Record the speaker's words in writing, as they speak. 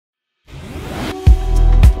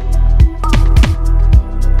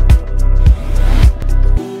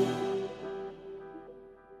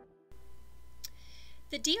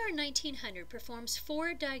DR1900 performs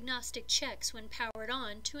 4 diagnostic checks when powered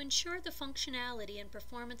on to ensure the functionality and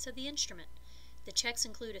performance of the instrument. The checks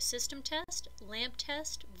include a system test, lamp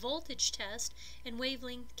test, voltage test, and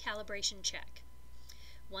wavelength calibration check.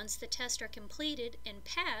 Once the tests are completed and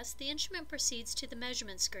passed, the instrument proceeds to the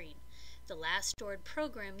measurement screen. The last stored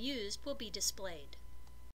program used will be displayed.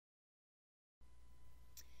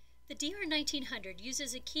 The DR1900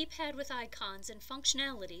 uses a keypad with icons and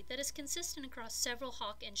functionality that is consistent across several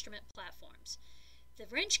HACH instrument platforms. The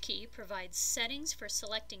wrench key provides settings for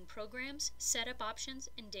selecting programs, setup options,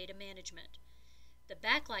 and data management. The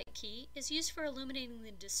backlight key is used for illuminating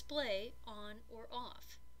the display on or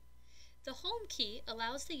off. The home key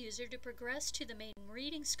allows the user to progress to the main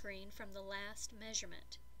reading screen from the last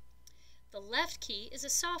measurement. The left key is a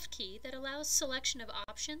soft key that allows selection of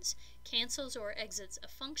options, cancels or exits a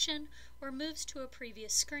function, or moves to a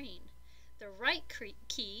previous screen. The right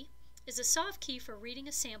key is a soft key for reading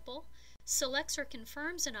a sample, selects or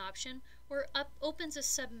confirms an option, or opens a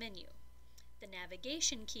submenu. The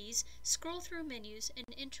navigation keys scroll through menus and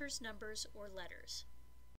enters numbers or letters.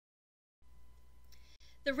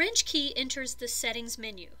 The wrench key enters the settings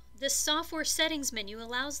menu. This software settings menu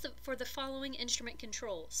allows for the following instrument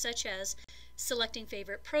controls, such as selecting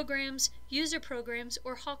favorite programs, user programs,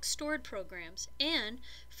 or HACH stored programs, and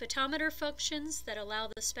photometer functions that allow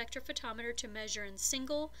the spectrophotometer to measure in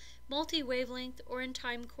single, multi-wavelength, or in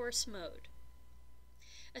time course mode.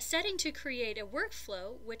 A setting to create a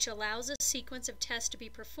workflow which allows a sequence of tests to be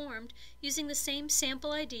performed using the same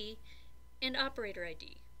sample ID and operator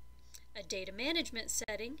ID. A data management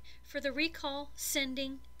setting for the recall,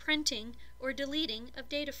 sending, printing, or deleting of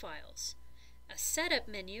data files. A setup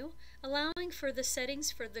menu allowing for the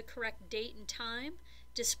settings for the correct date and time,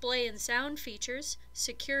 display and sound features,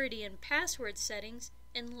 security and password settings,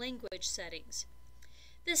 and language settings.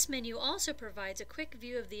 This menu also provides a quick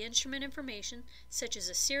view of the instrument information such as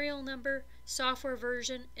a serial number, software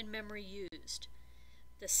version, and memory used.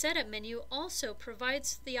 The setup menu also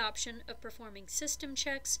provides the option of performing system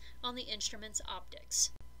checks on the instrument's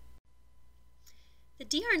optics. The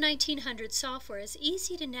DR1900 software is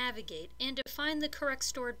easy to navigate and to find the correct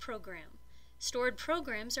stored program. Stored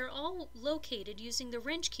programs are all located using the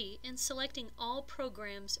wrench key and selecting all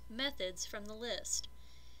programs methods from the list.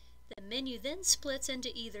 The menu then splits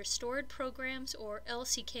into either stored programs or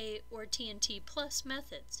LCK or TNT Plus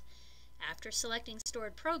methods. After selecting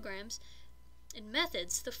stored programs and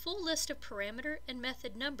methods, the full list of parameter and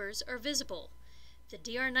method numbers are visible. The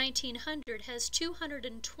DR1900 has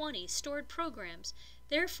 220 stored programs.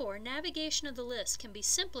 Therefore, navigation of the list can be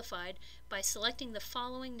simplified by selecting the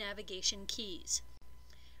following navigation keys.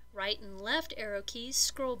 Right and left arrow keys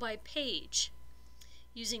scroll by page.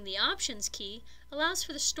 Using the Options key allows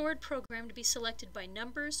for the stored program to be selected by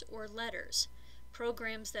numbers or letters.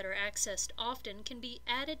 Programs that are accessed often can be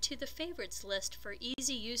added to the favorites list for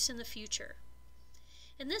easy use in the future.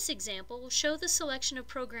 In this example, we'll show the selection of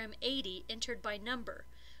program 80 entered by number.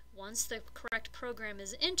 Once the correct program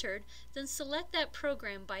is entered, then select that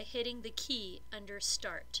program by hitting the key under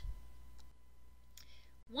Start.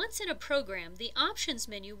 Once in a program, the Options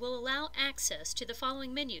menu will allow access to the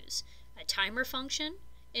following menus: a timer function,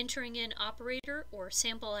 entering in operator or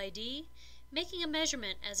sample ID, making a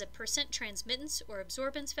measurement as a % transmittance or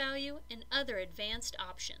absorbance value, and other advanced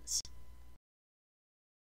options.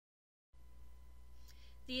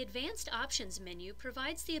 The Advanced Options menu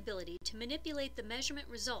provides the ability to manipulate the measurement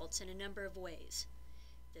results in a number of ways.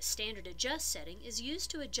 The Standard Adjust setting is used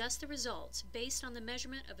to adjust the results based on the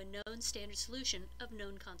measurement of a known standard solution of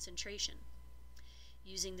known concentration.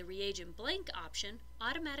 Using the Reagent Blank option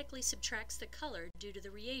automatically subtracts the color due to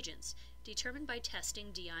the reagents, determined by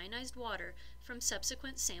testing deionized water from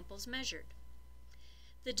subsequent samples measured.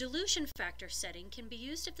 The Dilution Factor setting can be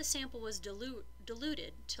used if the sample was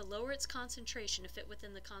diluted to lower its concentration to fit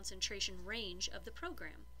within the concentration range of the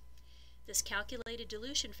program. This calculated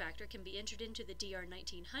dilution factor can be entered into the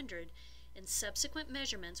DR1900, and subsequent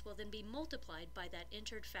measurements will then be multiplied by that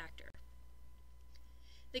entered factor.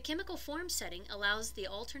 The Chemical Form setting allows the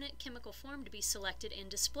alternate chemical form to be selected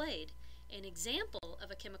and displayed. An example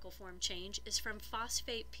of a chemical form change is from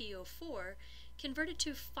phosphate PO4 converted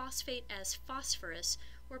to phosphate as phosphorus,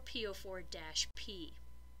 or PO4-P.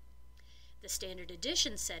 The Standard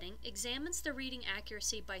Addition setting examines the reading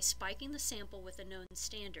accuracy by spiking the sample with a known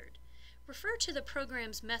standard. Refer to the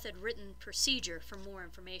program's method written procedure for more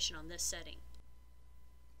information on this setting.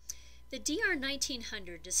 The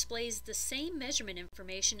DR1900 displays the same measurement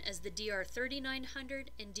information as the DR3900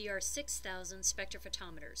 and DR6000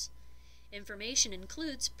 spectrophotometers. Information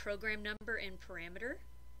includes program number and parameter,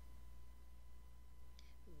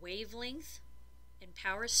 wavelength, and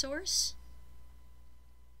power source,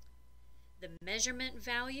 the measurement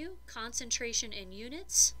value, concentration in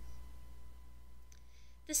units,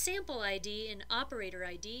 the sample ID and operator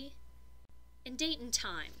ID, and date and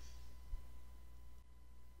time.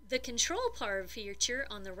 The control bar feature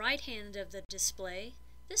on the right hand of the display,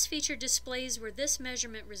 this feature displays where this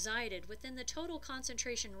measurement resided within the total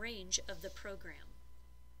concentration range of the program.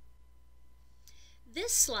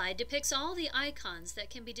 This slide depicts all the icons that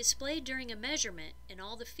can be displayed during a measurement and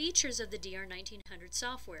all the features of the DR1900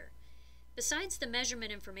 software. Besides the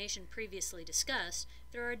measurement information previously discussed,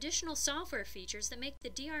 there are additional software features that make the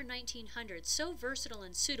DR1900 so versatile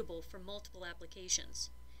and suitable for multiple applications.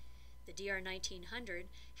 The DR1900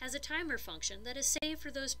 has a timer function that is saved for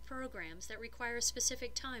those programs that require a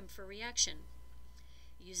specific time for reaction.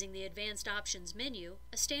 Using the Advanced Options menu,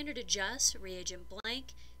 a standard adjust, reagent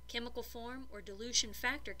blank, chemical form, or dilution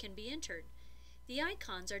factor can be entered. The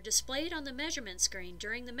icons are displayed on the measurement screen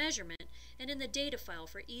during the measurement and in the data file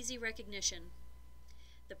for easy recognition.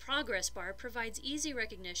 The progress bar provides easy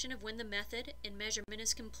recognition of when the method and measurement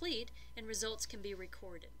is complete and results can be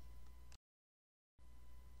recorded.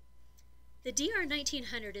 The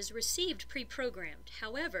DR1900 is received pre-programmed.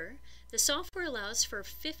 However, the software allows for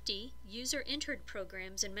 50 user-entered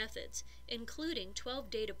programs and methods, including 12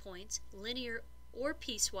 data points, linear or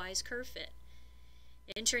piecewise curve fit.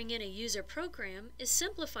 Entering in a user program is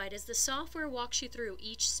simplified as the software walks you through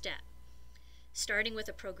each step, starting with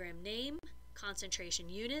a program name, concentration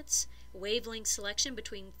units, wavelength selection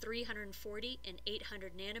between 340 and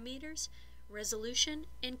 800 nanometers, resolution,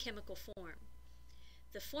 and chemical form.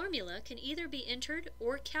 The formula can either be entered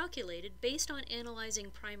or calculated based on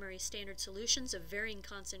analyzing primary standard solutions of varying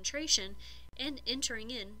concentration and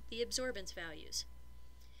entering in the absorbance values.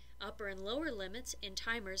 Upper and lower limits and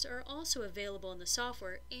timers are also available in the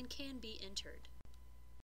software and can be entered.